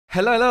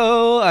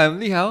Hello,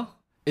 I'm Li Hao.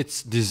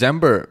 It's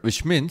December,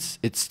 which means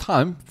it's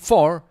time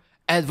for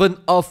Advent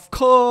of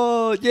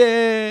Code.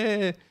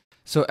 Yay!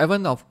 So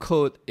Advent of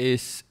Code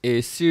is a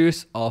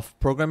series of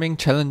programming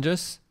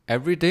challenges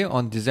every day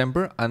on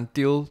December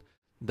until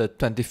the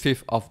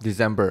 25th of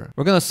December.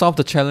 We're going to solve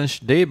the challenge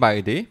day by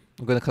day.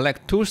 We're going to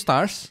collect 2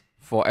 stars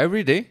for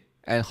every day,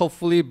 and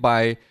hopefully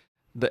by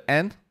the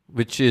end,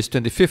 which is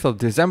 25th of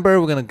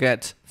December, we're going to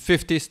get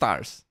 50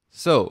 stars.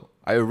 So,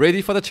 are you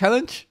ready for the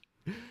challenge?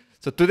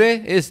 So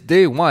today is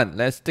day 1.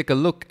 Let's take a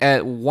look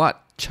at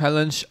what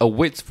challenge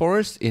awaits for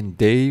us in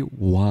day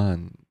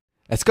 1.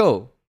 Let's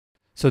go.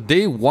 So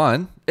day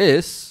 1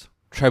 is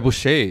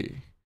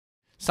Trebuchet.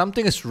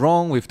 Something is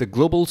wrong with the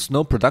global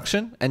snow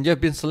production and you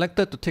have been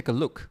selected to take a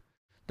look.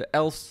 The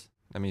elves,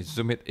 let me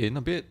zoom it in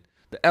a bit.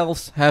 The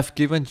elves have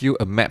given you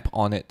a map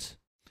on it.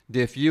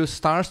 They have used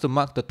stars to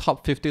mark the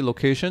top 50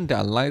 locations that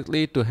are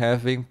likely to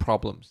having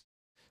problems.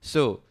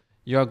 So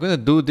you are going to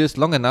do this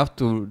long enough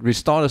to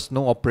restore the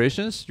snow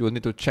operations. You will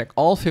need to check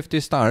all 50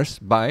 stars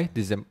by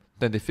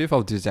 25th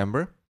of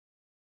December.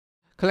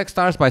 Collect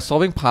stars by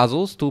solving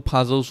puzzles. 2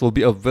 puzzles will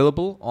be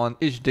available on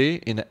each day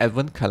in the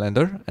Advent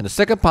calendar. And the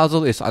second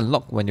puzzle is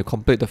unlocked when you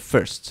complete the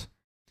first.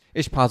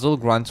 Each puzzle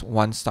grants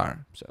 1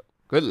 star. So,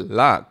 good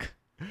luck.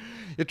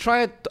 You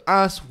try to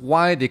ask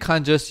why they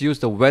can't just use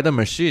the weather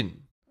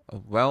machine.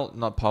 Well,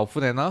 not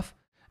powerful enough.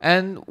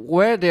 And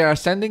where they are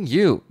sending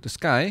you, the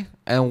sky,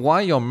 and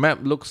why your map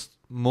looks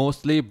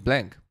mostly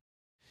blank.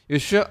 You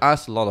sure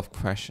ask a lot of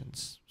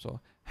questions. So,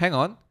 hang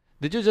on.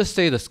 Did you just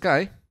say the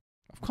sky?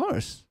 Of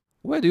course.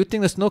 Where do you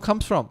think the snow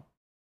comes from?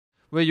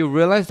 Where you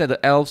realize that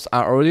the elves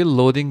are already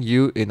loading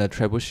you in a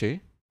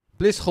trebuchet.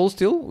 Please hold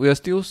still.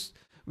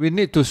 We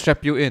need to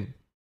strap you in.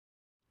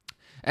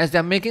 As they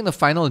are making the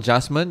final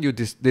adjustment,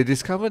 they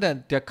discover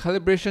that their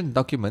calibration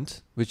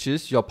document, which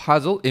is your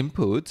puzzle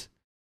input,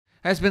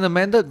 has been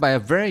amended by a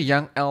very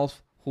young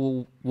elf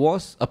who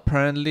was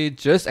apparently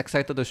just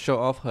excited to show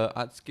off her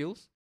art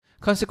skills.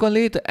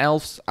 Consequently, the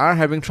elves are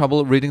having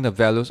trouble reading the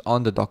values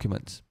on the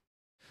documents.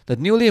 The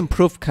newly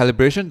improved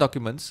calibration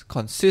documents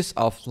consist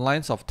of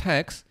lines of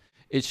text.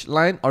 Each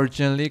line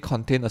originally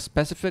contained a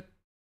specific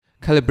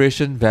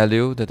calibration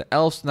value that the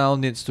elves now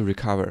needs to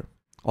recover.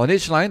 On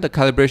each line, the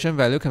calibration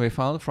value can be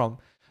found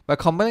by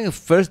combining the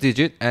first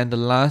digit and the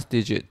last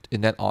digit in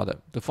that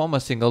order to form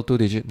a single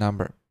 2-digit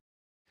number.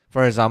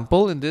 For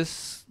example, in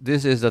this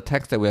is the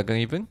text that we are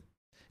given.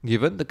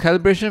 The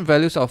calibration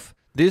values of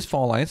these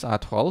 4 lines are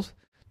 12,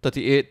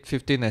 38,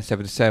 15, and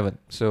 77.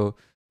 So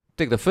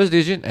take the first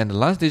digit and the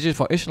last digit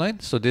for each line.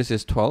 So this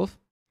is 12.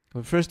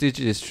 The first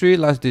digit is 3,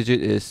 last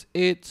digit is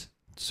 8,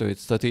 so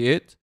it's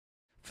 38.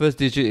 First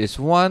digit is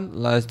 1,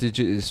 last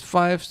digit is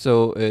 5,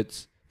 so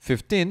it's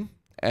 15.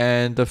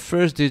 And the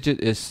first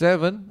digit is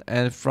 7,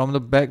 and from the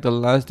back the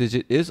last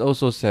digit is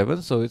also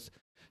 7, so it's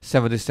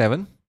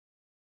 77.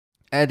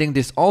 Adding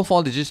these all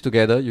 4 digits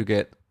together, you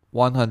get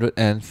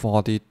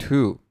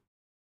 142.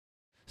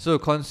 So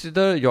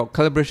consider your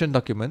calibration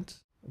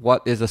document.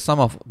 What is the sum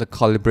of the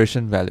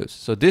calibration values?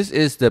 So this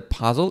is the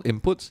puzzle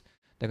inputs.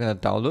 They're going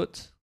to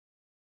download.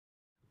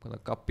 I'm going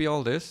to copy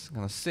all this. I'm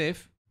going to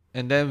save.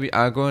 And then we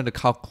are going to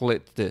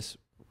calculate this.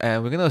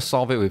 And we're going to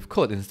solve it with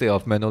code instead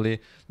of manually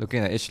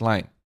looking at each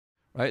line.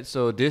 Right?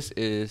 So this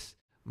is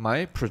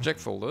my project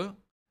folder.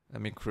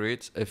 Let me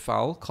create a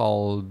file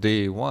called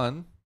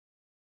day1.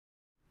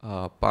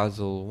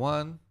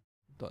 Puzzle1.js.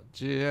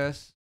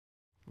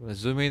 I'm going to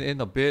zoom in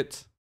a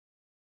bit.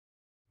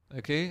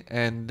 Okay,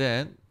 and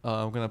then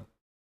I'm going to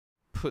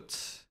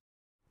put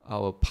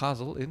our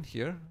puzzle in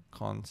here.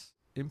 Const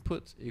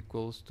input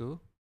equals to,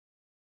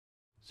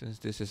 since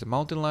this is a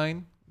mountain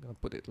line, I'm going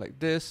to put it like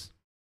this.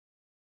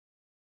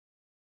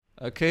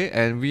 Okay,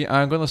 and we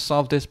are going to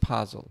solve this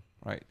puzzle,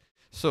 right?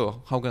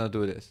 So, how am I going to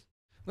do this?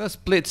 I'm going to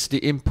split the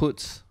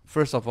inputs,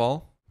 first of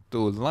all,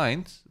 to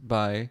lines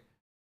by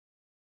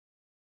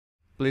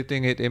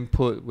splitting it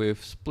input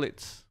with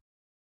splits.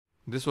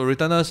 This will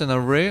return us an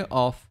array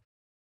of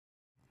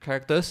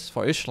characters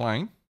for each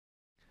line.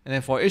 And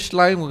then for each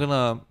line, we're going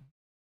to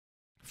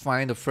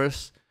find the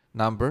first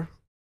number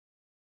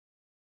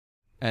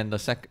and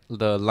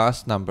the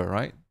last number,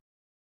 right?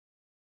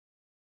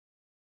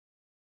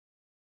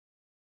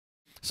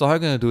 So how are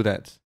you going to do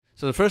that?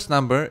 So the first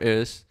number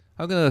is,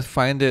 how you're going to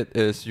find it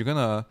is you're going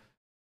to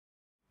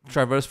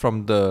traverse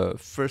from the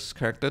first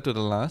character to the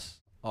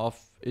last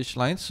of each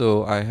line.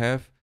 So I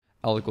have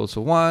L equals to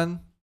 1,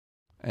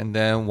 and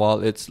then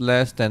while it's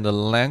less than the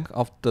length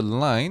of the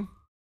line,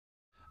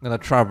 I'm going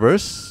to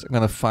traverse. I'm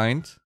going to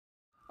find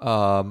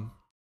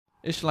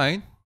each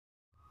line.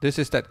 This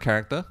is that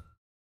character.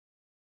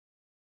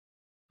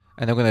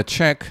 And I'm going to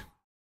check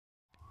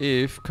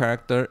if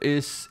character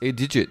is a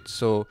digit.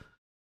 So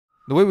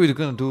the way we're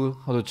going to do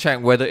how to check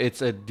whether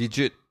it's a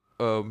digit,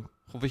 over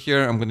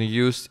here I'm going to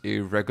use a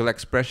regular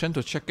expression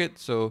to check it.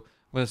 So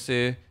I'm going to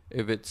say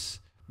if it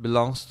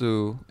belongs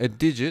to a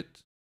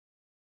digit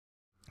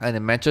and it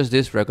matches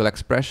this regular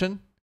expression,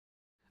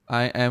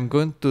 I am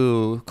going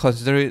to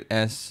consider it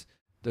as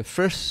the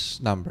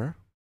first number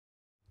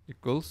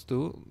equals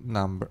to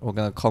number. We're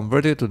gonna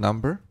convert it to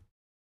number.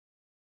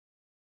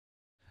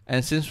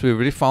 And since we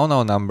already found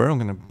our number, I'm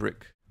gonna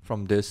break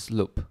from this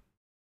loop.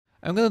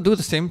 I'm gonna do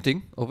the same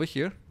thing over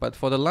here, but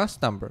for the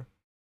last number.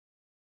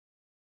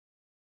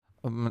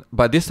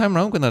 But this time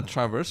around, I'm gonna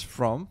traverse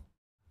from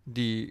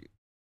the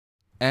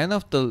end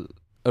of the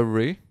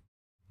array,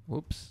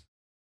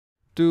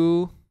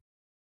 to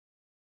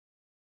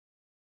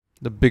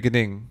the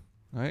beginning,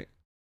 right?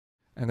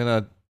 I'm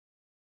gonna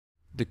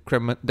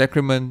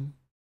decrement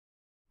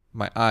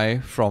my I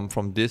from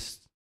this,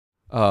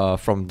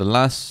 from the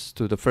last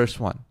to the first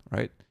one,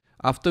 right?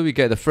 After we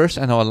get the first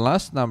and our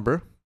last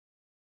number,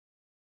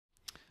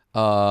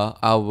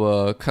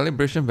 our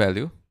calibration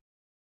value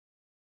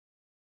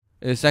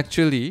is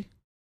actually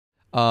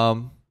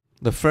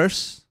the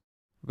first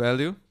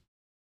value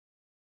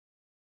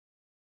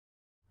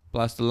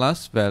plus the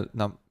last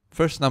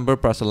first number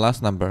plus the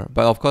last number.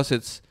 But of course,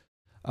 it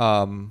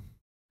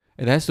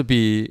has to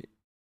be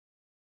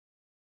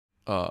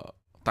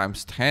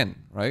times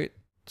 10, right?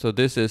 So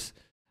this is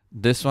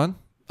this one.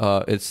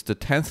 It's the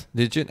 10th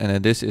digit, and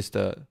then this is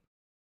the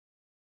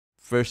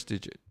first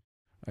digit,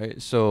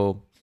 right?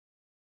 So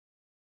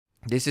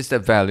this is the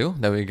value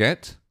that we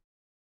get,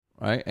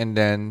 right? And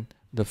then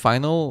the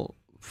final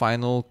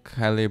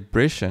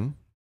calibration,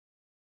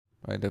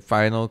 right? The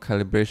final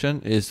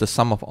calibration is the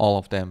sum of all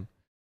of them.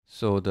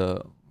 So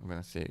I'm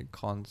gonna say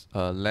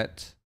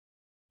let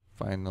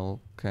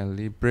final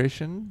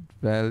calibration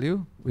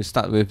value. We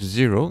start with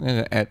 0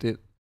 and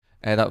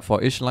add up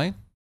for each line.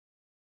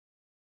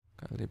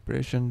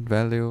 Calibration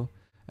value,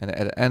 and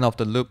at the end of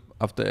the loop,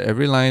 after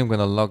every line, I'm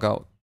gonna log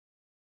out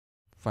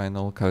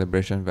final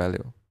calibration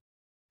value.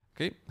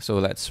 Okay, so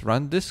let's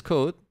run this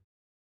code.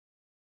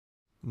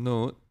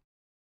 Node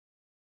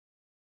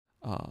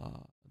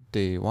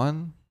day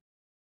 1,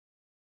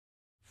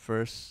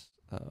 first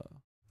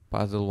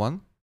puzzle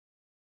 1,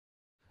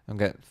 and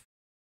get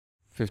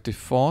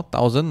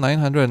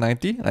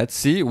 54,990. Let's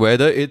see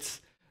whether it's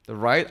the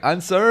right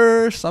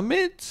answer.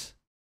 Submit.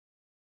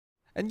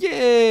 And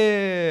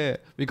yeah,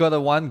 we got a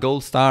 1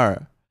 gold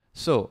star.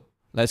 So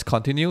let's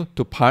continue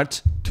to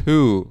part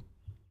 2.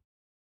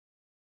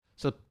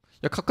 So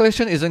your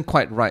calculation isn't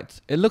quite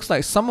right. It looks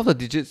like some of the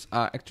digits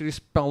are actually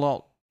spelled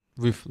out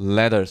with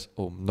letters.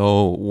 Oh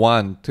no,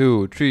 1,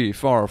 2, 3,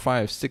 4,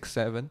 5, 6,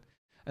 7,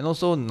 and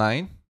also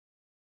 9.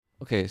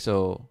 Okay,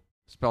 so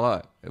spelled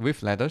out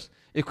with letters.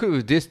 Equipped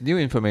with this new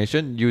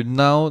information, you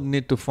now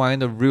need to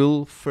find the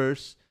real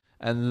first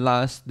and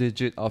last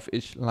digit of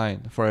each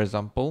line. For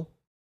example,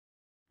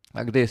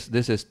 like this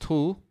is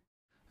 2,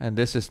 and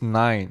this is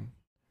 9.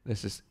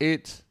 This is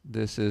 8,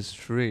 this is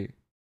 3,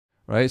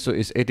 right? So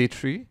it's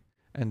 83,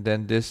 and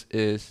then this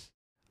is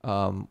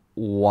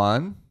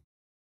 1,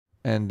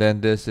 and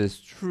then this is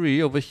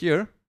 3 over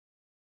here,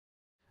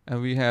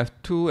 and we have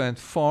 2 and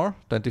 4,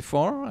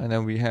 24, and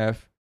then we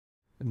have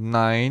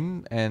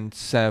 9 and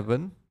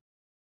 7.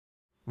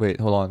 Wait,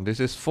 hold on. This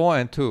is 4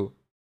 and 2.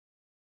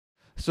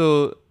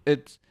 So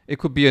it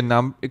could be a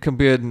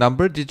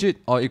number digit,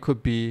 or it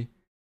could be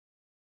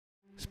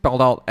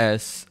spelled out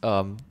as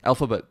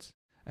alphabets,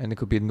 and it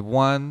could be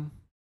 1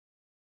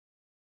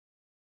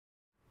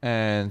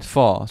 and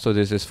 4. So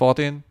this is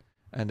 14,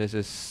 and this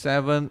is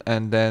 7,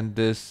 and then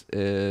this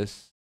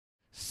is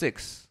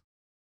 6,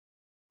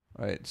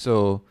 right?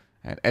 So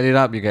and add it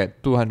up, you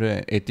get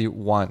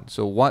 281.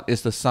 So what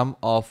is the sum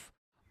of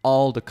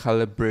all the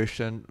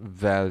calibration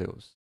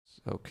values?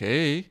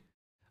 Okay,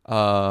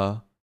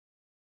 so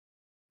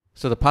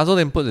the puzzle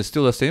input is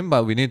still the same,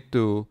 but we need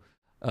to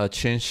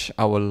change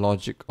our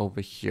logic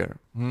over here.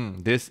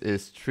 This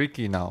is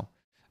tricky now.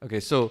 Okay,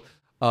 so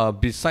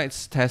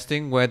besides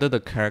testing whether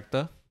the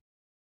character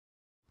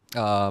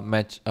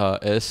match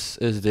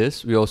is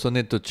this, we also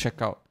need to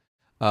check out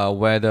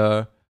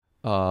whether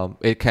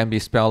it can be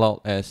spelled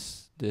out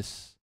as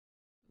this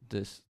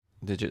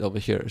digit over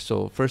here.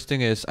 So first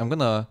thing is, I'm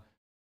gonna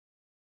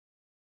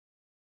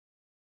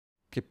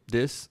keep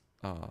this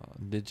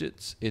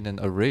digits in an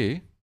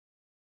array.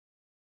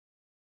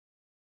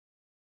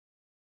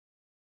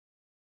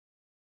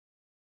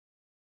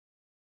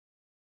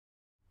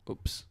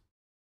 Oops.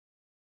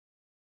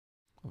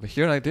 Over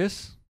here like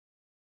this.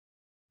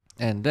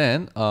 And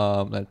then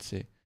let's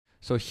see.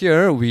 So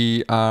here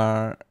we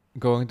are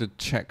going to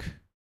check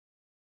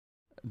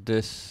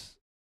this.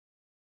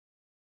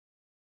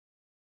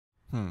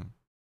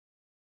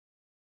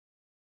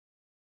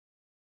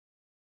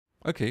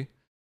 Okay.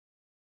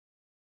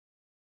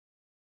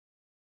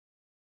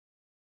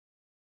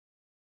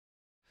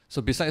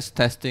 So besides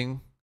testing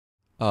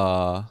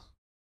 1,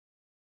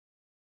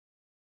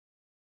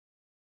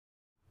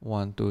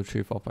 2,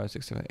 3, 4, 5,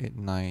 6, 7, 8,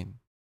 9.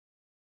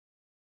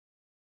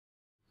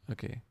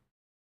 Okay.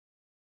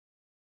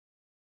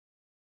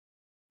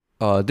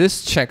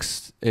 This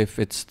checks if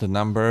it's the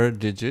number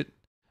digit.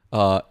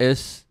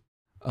 Is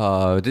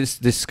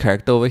this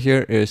character over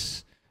here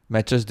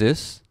matches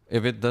this.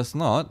 If it does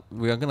not,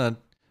 we are gonna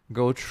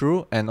go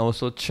through and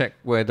also check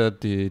whether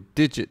the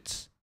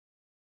digits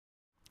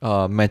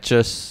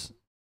matches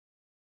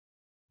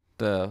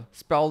the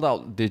spelled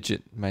out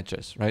digit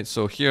matches, right?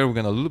 So here we're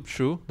gonna loop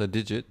through the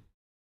digit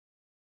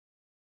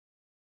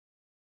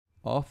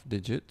of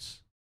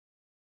digits.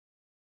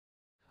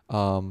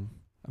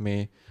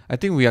 I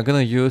think we are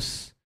gonna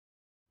use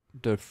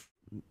the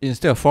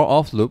instead of for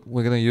of loop,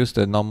 we're gonna use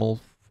the normal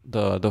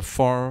the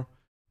for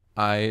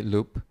I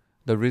loop.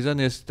 The reason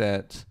is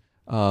that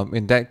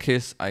in that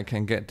case I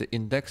can get the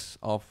index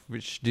of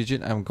which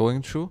digit I'm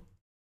going through,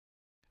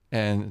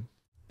 and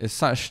it's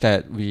such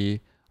that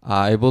we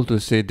are able to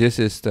say this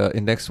is the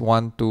index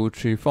 1, 2,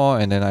 3, 4,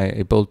 and then I'm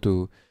able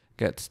to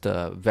get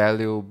the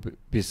value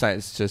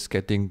besides just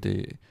getting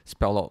the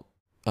spell out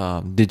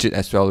digit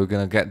as well. We're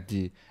gonna get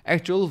the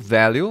actual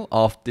value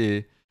of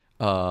the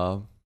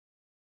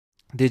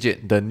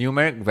digit, the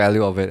numeric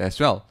value of it as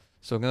well.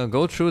 So I'm gonna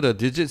go through the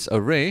digits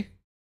array.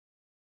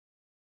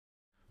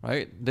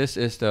 Right, this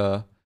is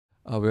the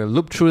we'll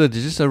loop through the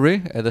digits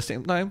array at the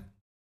same time.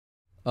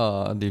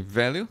 The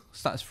value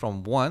starts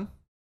from 1,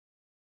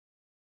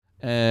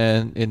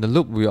 and in the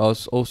loop we are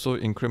also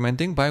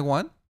incrementing by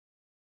 1.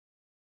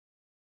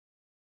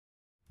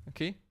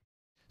 Okay,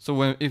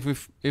 so if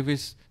we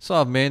sort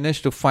of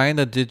manage to find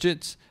the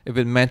digits, if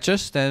it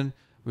matches, then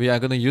we are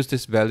going to use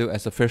this value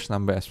as the first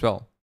number as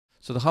well.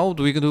 So how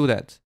do we do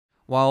that?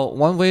 Well,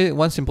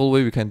 one simple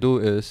way we can do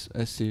is,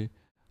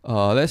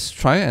 let's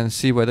try and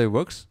see whether it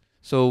works.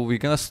 So we're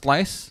gonna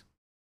slice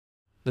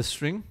the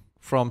string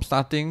from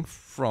starting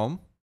from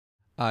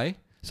I.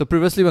 So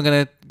previously we're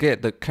gonna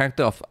get the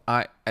character of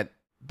I at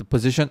the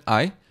position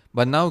I,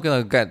 but now we're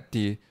gonna get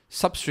the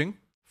substring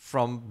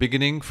from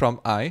beginning from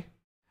I,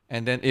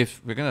 and then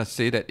if we're gonna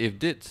say that if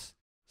this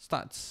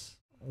starts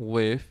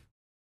with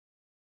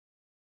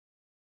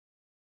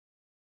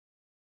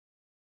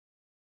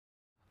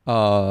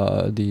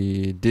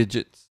the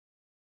digits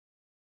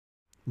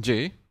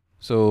j,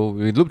 so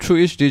we loop through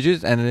each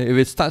digit, and if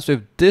it starts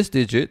with this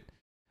digit,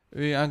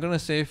 we are gonna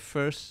say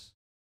first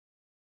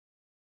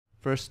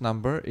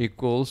number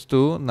equals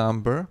to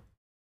number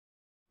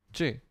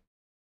j.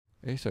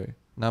 Okay, sorry,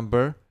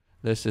 number,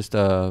 this is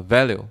the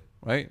value,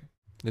 right?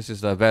 This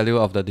is the value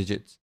of the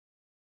digits.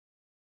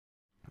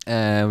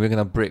 And we're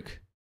gonna break.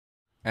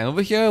 And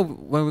over here,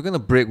 when we're gonna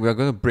break, we are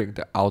gonna break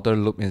the outer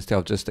loop instead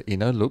of just the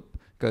inner loop,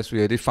 because we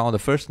already found the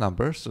first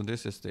number. So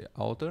this is the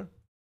outer.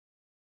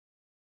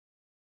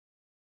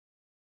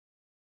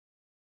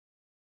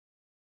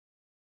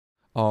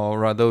 Or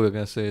rather, we're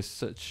gonna say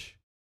search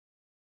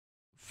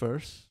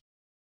first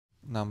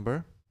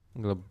number.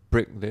 I'm gonna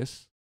break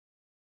this.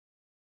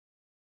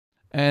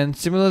 And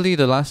similarly,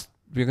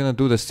 we're gonna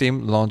do the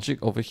same logic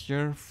over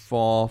here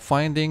for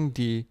finding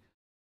the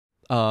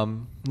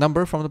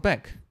number from the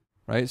back,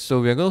 right? So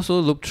we're going to also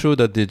loop through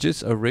the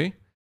digits array,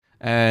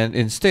 and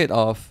instead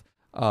of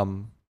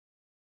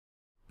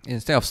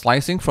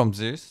slicing from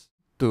this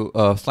to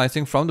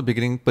slicing from the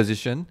beginning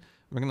position,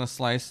 we're gonna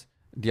slice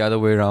the other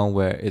way around,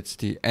 where it's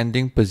the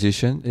ending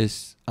position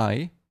is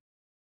I.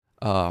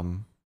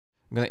 I'm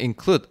gonna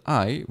include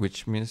I,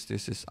 which means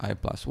this is I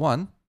plus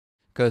 1,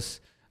 because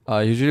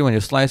usually when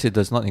you slice, it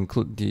does not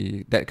include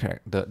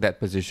that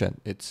position.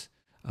 It's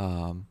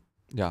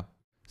yeah,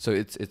 so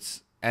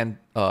it's and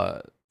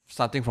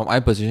starting from I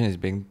position is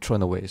being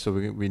thrown away, so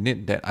we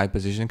need that I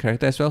position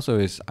character as well. So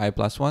it's I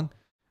plus 1,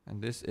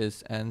 and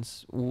this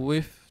ends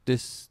with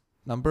this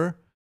number,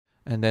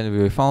 and then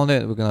we found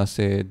it, we're gonna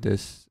say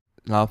this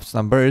last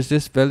number is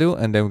this value,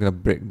 and then we're gonna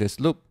break this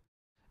loop.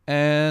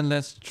 And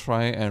let's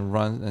try and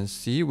run and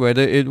see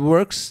whether it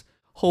works.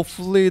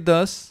 Hopefully it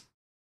does.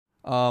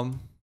 Oh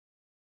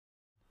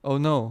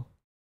no.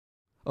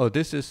 Oh,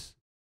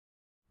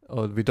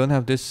 we don't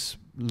have this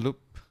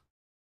loop.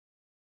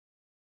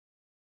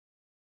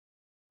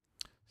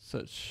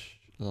 Search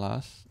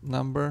last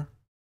number.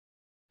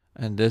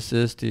 And this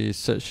is the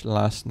search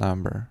last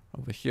number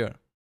over here.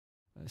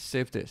 Let's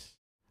save this.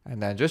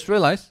 And then just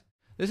realize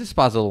this is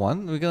puzzle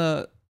 1. We're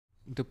gonna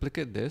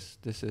duplicate this.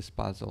 This is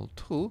puzzle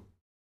 2.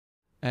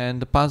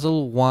 And the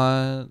puzzle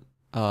 1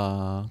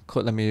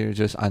 code, let me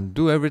just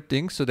undo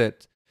everything so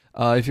that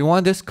if you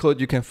want this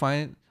code, you can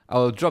find,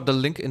 I'll drop the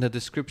link in the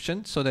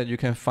description so that you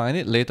can find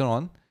it later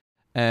on.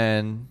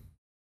 And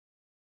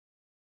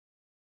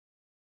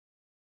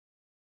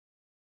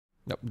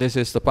yep, this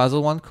is the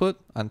puzzle 1 code,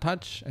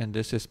 untouched, and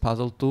this is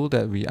puzzle 2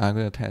 that we are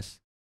going to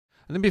test.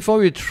 And then before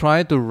we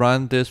try to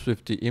run this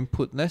with the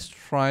input, let's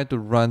try to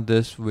run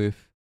this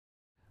with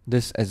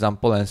this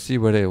example and see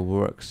whether it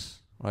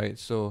works, right?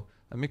 So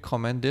let me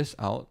comment this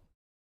out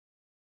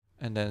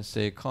and then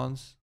say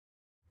cons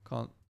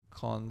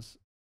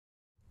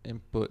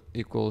input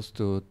equals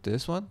to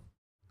this one,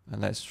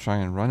 and let's try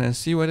and run and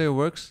see whether it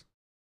works.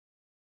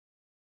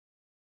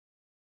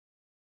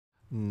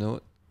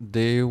 Note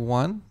day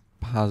 1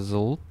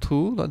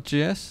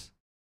 puzzle2.js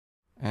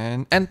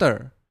and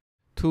enter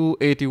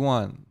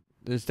 281.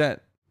 Is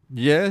that?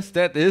 Yes,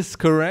 that is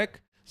correct.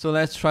 So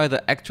let's try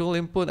the actual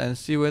input and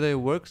see whether it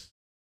works.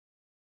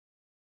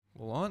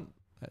 Hold on,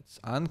 let's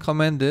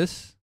uncomment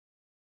this.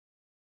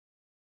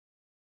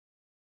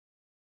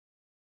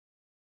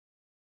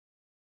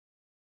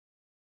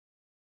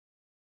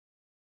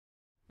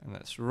 And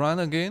let's run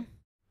again.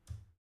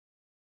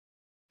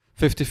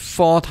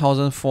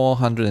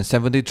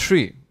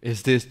 54,473.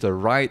 Is this the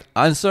right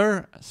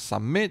answer?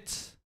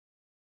 Submit.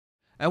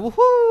 And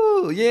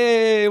woohoo!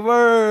 Yay,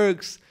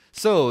 works!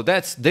 So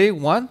that's day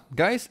 1,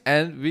 guys,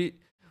 and we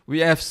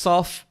have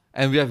solved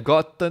and we have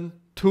gotten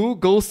 2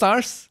 gold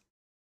stars.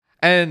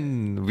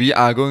 And we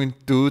are going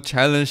to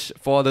challenge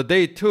for the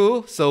day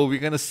 2. So we're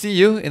gonna see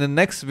you in the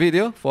next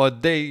video for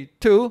day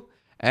 2.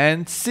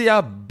 And see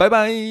ya. Bye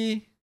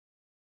bye.